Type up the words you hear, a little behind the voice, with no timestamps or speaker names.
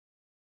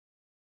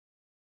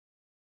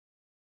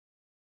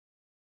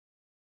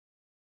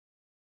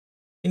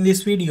In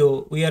this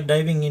video, we are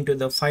diving into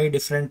the 5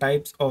 different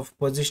types of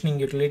positioning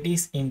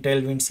utilities in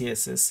Tailwind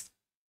CSS: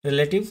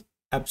 relative,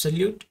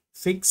 absolute,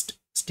 fixed,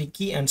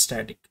 sticky, and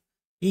static.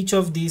 Each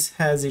of these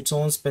has its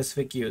own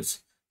specific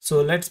use.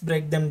 So let's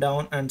break them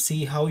down and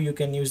see how you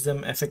can use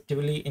them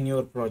effectively in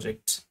your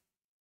projects.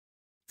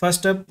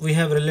 First up, we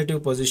have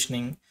relative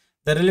positioning.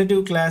 The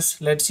relative class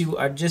lets you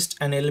adjust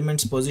an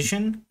element's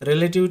position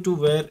relative to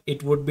where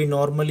it would be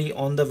normally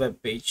on the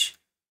web page.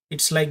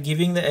 It's like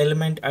giving the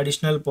element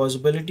additional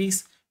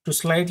possibilities to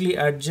slightly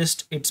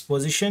adjust its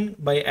position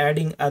by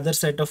adding other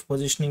set of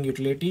positioning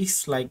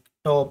utilities like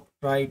top,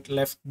 right,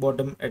 left,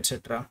 bottom,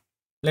 etc.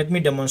 Let me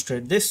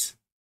demonstrate this.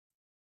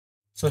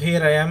 So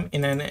here I am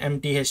in an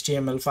empty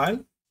HTML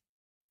file.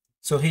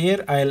 So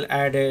here I'll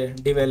add a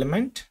div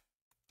element.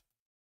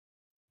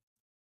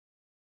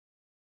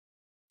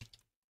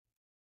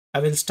 I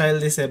will style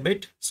this a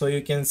bit so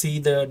you can see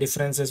the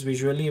differences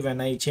visually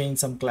when I change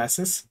some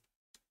classes.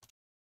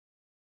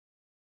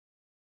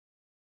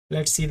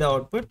 Let's see the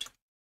output.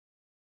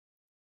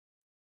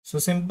 So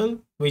simple,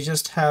 we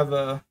just have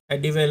a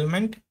div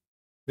element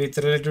with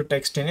relative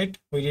text in it.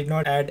 We did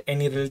not add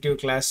any relative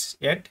class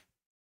yet.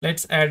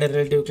 Let's add a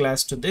relative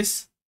class to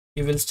this.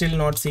 You will still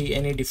not see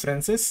any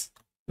differences.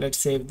 Let's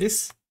save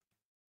this.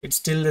 It's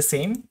still the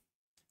same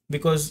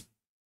because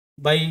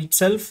by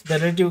itself the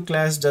relative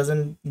class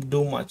doesn't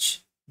do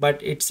much,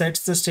 but it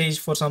sets the stage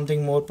for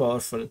something more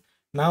powerful.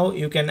 Now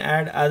you can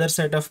add other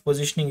set of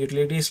positioning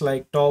utilities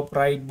like top,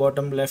 right,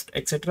 bottom, left,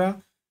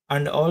 etc.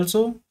 And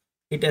also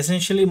it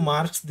essentially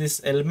marks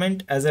this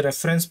element as a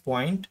reference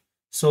point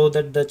so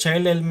that the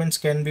child elements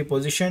can be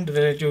positioned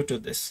relative to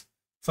this.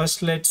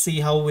 First, let's see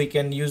how we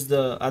can use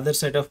the other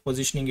set of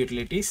positioning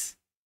utilities.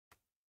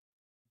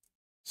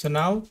 So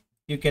now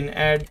you can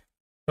add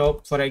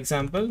top, for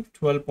example,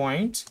 12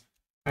 points,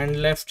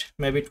 and left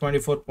maybe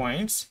 24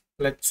 points.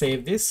 Let's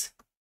save this.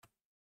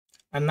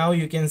 And now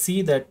you can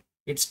see that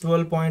it's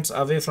 12 points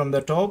away from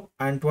the top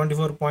and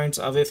 24 points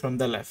away from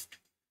the left.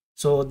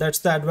 So that's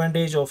the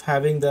advantage of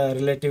having the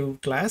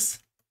relative class.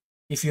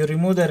 If you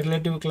remove the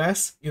relative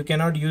class, you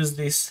cannot use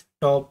this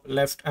top,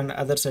 left, and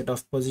other set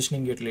of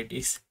positioning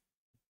utilities.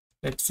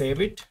 Let's save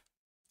it.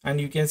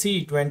 And you can see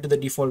it went to the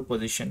default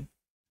position.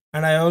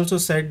 And I also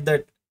said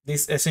that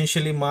this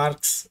essentially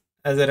marks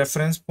as a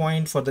reference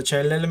point for the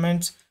child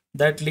elements.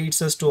 That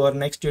leads us to our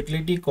next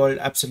utility called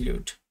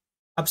absolute.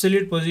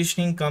 Absolute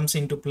positioning comes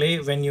into play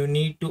when you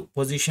need to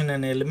position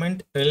an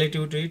element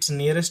relative to its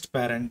nearest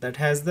parent that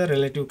has the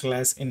relative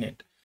class in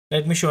it.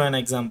 Let me show an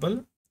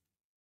example.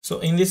 So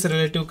in this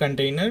relative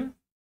container,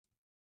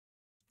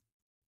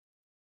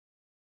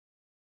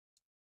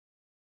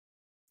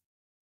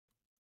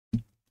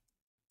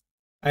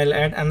 I'll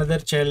add another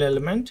child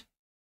element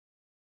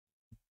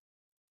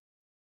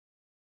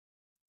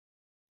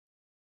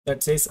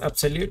that says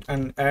absolute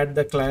and add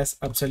the class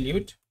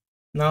absolute.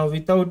 Now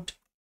without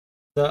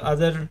the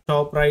other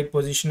top right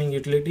positioning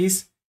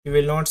utilities, you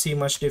will not see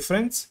much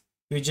difference.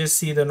 You just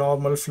see the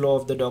normal flow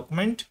of the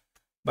document.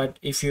 But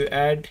if you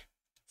add,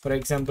 for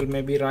example,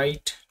 maybe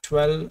right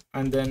 12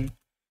 and then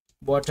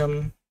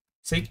bottom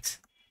 6,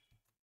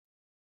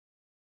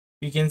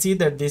 you can see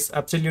that this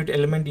absolute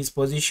element is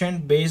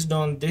positioned based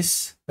on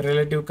this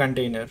relative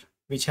container,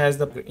 which has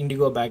the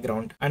indigo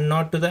background, and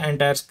not to the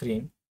entire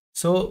screen.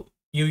 So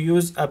you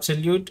use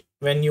absolute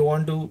when you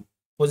want to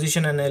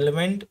position an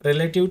element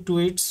relative to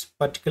its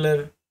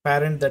particular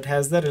parent that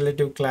has the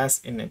relative class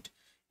in it.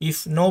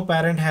 If no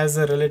parent has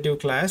a relative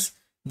class,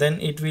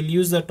 then it will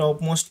use the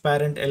topmost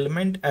parent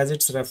element as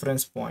its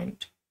reference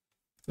point.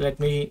 Let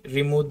me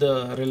remove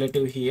the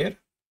relative here,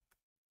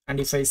 and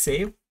if I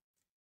save,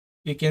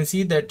 you can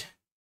see that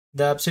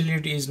the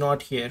absolute is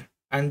not here,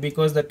 and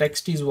because the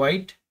text is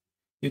white,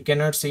 you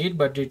cannot see it,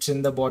 but it's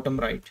in the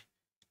bottom right.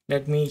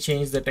 Let me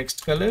change the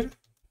text color,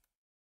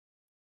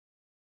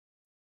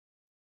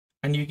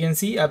 and you can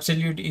see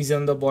absolute is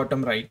on the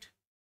bottom right,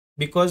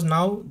 because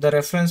now the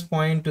reference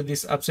point to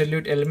this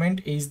absolute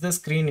element is the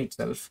screen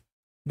itself,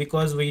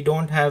 because we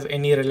don't have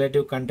any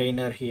relative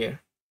container here.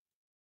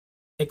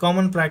 A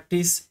common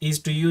practice is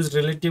to use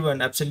relative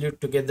and absolute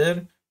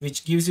together,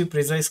 which gives you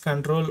precise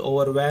control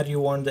over where you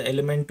want the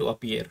element to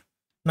appear.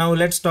 Now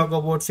let's talk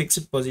about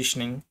fixed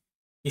positioning.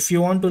 If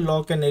you want to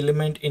lock an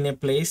element in a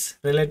place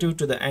relative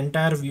to the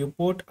entire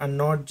viewport and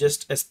not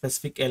just a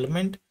specific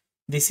element,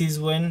 this is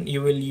when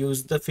you will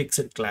use the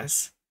fixed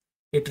class.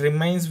 It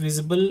remains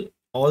visible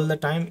all the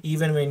time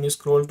even when you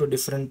scroll to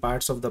different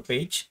parts of the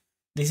page.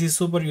 This is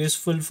super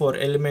useful for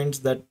elements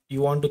that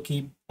you want to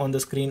keep on the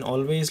screen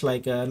always,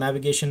 like a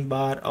navigation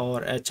bar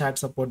or a chat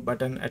support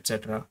button,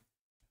 etc.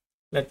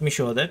 Let me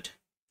show that.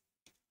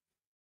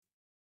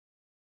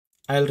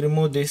 I'll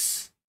remove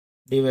this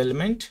div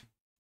element.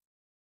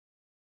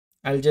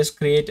 I'll just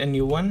create a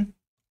new one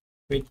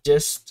with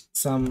just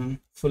some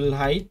full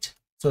height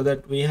so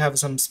that we have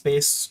some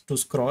space to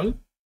scroll.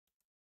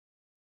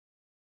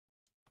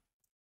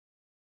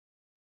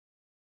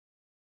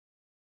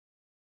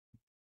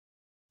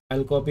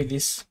 I'll copy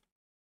this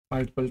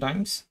multiple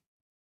times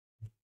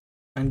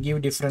and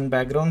give different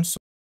backgrounds.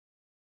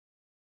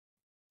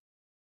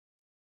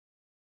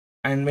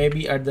 and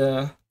maybe at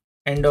the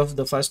end of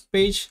the first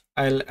page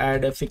I'll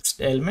add a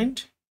fixed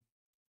element.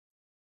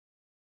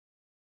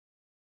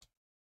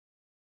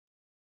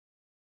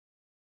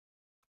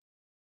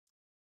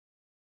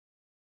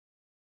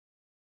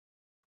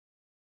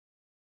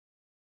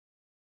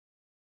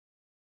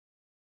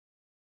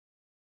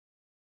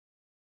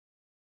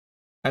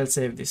 I'll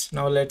save this.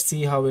 Now let's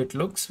see how it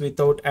looks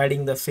without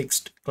adding the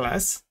fixed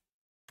class.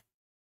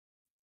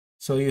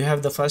 So you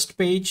have the first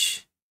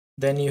page,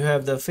 then you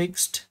have the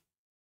fixed,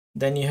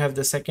 then you have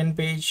the second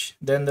page,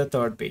 then the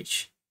third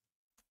page.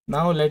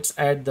 Now let's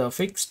add the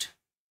fixed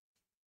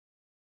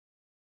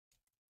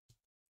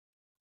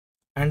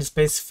and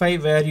specify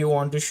where you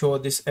want to show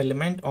this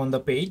element on the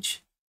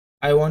page.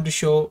 I want to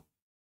show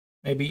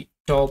maybe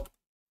top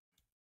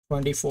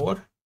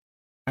 24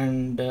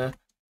 and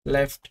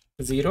left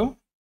 0.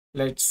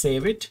 Let's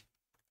save it.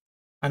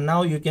 And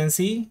now you can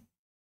see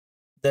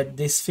that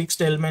this fixed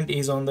element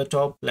is on the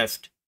top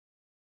left.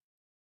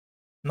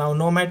 Now,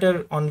 no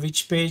matter on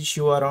which page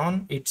you are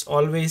on, it's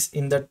always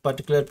in that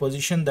particular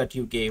position that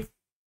you gave.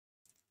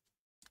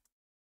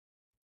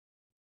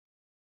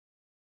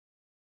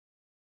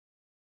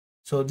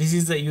 So this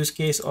is the use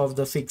case of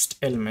the fixed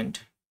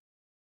element.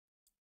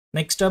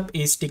 Next up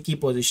is sticky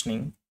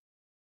positioning,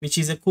 which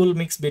is a cool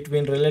mix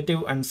between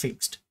relative and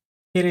fixed.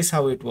 Here is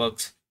how it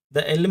works.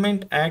 The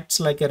element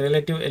acts like a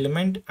relative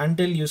element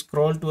until you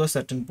scroll to a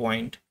certain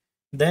point.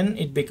 Then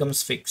it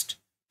becomes fixed.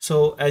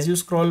 So as you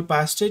scroll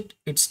past it,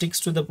 it sticks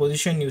to the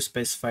position you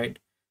specified,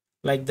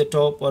 like the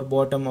top or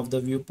bottom of the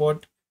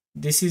viewport.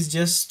 This is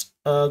just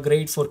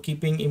great for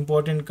keeping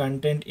important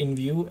content in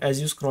view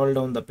as you scroll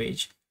down the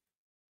page.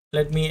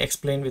 Let me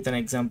explain with an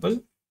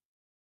example.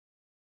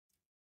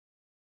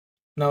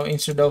 Now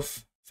instead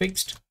of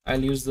fixed,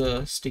 I'll use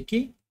the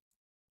sticky,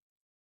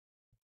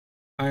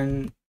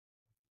 and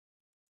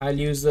I'll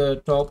use the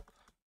top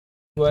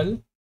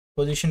 12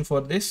 position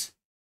for this,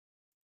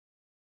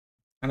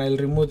 and I'll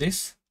remove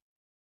this.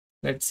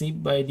 Let's see,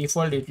 by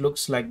default it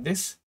looks like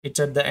this. It's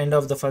at the end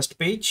of the first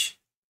page.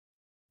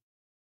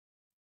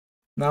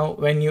 Now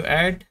when you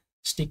add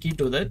sticky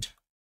to that,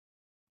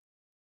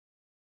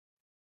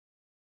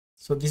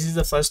 so this is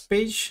the first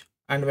page,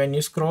 and when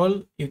you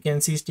scroll you can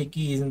see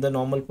sticky is in the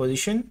normal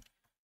position,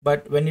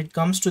 but when it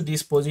comes to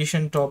this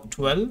position top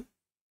 12,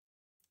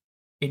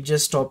 it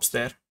just stops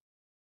there.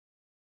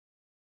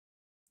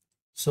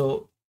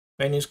 So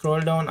when you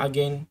scroll down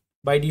again,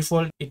 by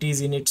default it is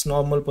in its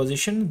normal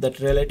position, that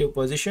relative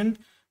position,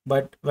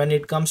 but when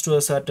it comes to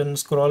a certain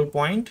scroll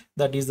point,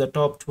 that is the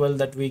top 12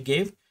 that we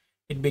gave,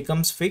 it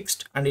becomes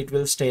fixed and it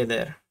will stay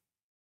there.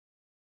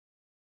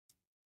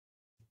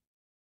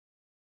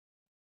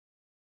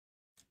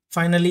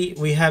 Finally,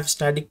 we have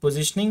static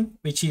positioning,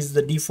 which is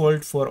the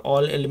default for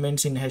all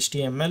elements in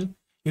HTML.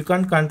 You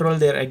can't control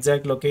their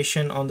exact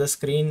location on the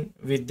screen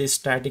with this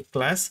static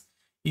class.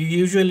 You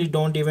usually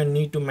don't even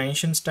need to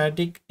mention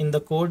static in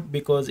the code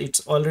because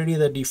it's already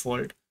the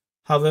default.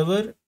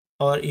 However,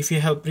 or if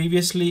you have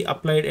previously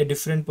applied a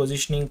different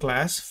positioning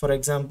class, for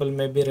example,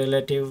 maybe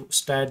relative,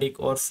 static,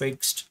 or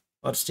fixed,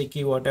 or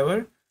sticky,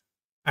 whatever,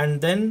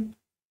 and then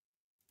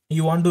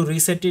you want to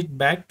reset it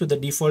back to the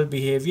default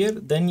behavior,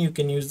 then you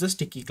can use the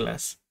sticky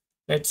class.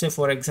 Let's say,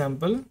 for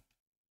example,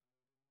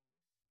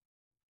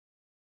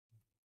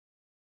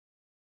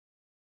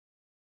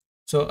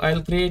 so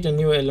I'll create a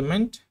new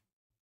element,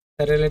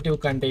 a relative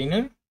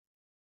container,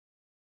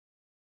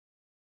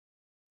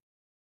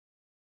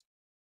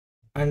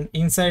 and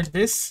inside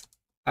this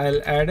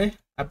I'll add a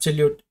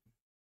absolute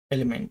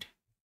element.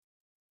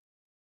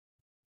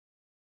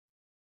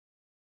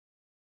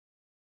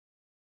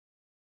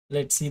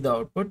 Let's see the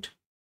output.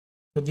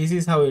 So this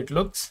is how it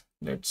looks.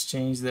 Let's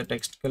change the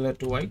text color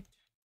to white.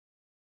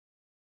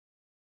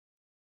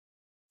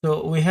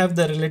 So we have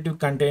the relative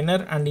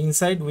container, and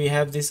inside we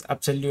have this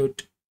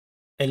absolute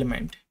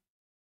element.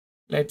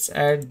 Let's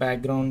add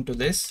background to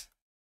this.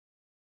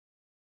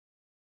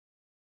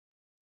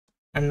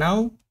 And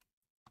now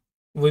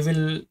we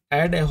will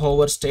add a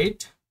hover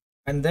state,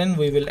 and then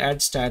we will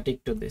add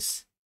static to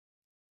this.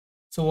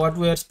 So what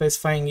we are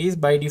specifying is,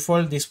 by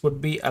default this would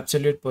be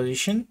absolute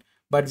position,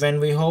 but when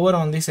we hover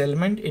on this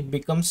element it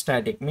becomes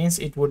static, means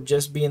it would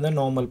just be in the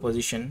normal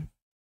position.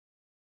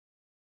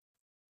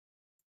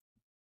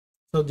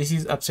 So this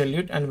is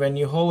absolute, and when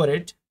you hover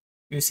it,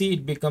 you see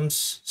it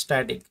becomes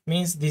static,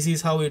 means this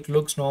is how it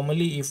looks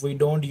normally if we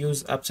don't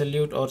use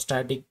absolute or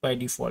static by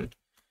default.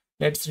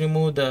 Let's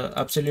remove the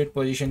absolute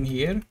position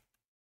here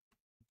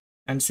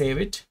and save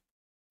it.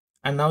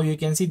 And now you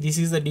can see this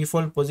is the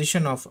default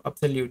position of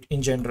absolute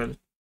in general.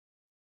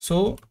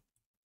 So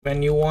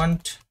when you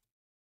want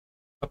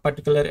a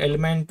particular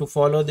element to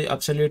follow the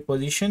absolute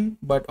position,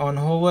 but on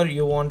hover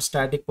you want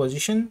static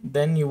position,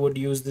 then you would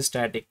use the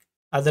static.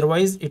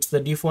 Otherwise it's the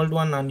default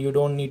one and you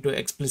don't need to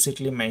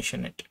explicitly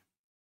mention it.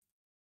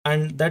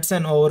 And that's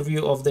an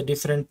overview of the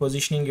different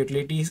positioning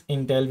utilities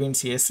in Tailwind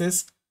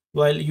CSS.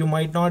 While you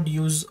might not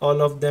use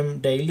all of them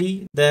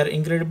daily, they are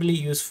incredibly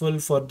useful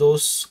for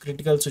those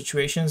critical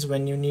situations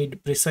when you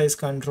need precise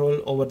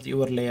control over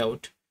your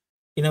layout.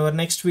 In our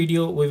next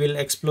video, we will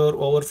explore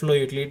overflow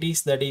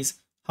utilities, that is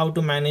how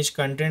to manage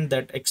content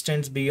that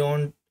extends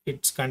beyond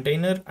its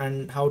container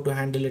and how to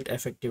handle it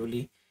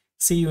effectively.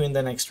 See you in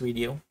the next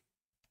video.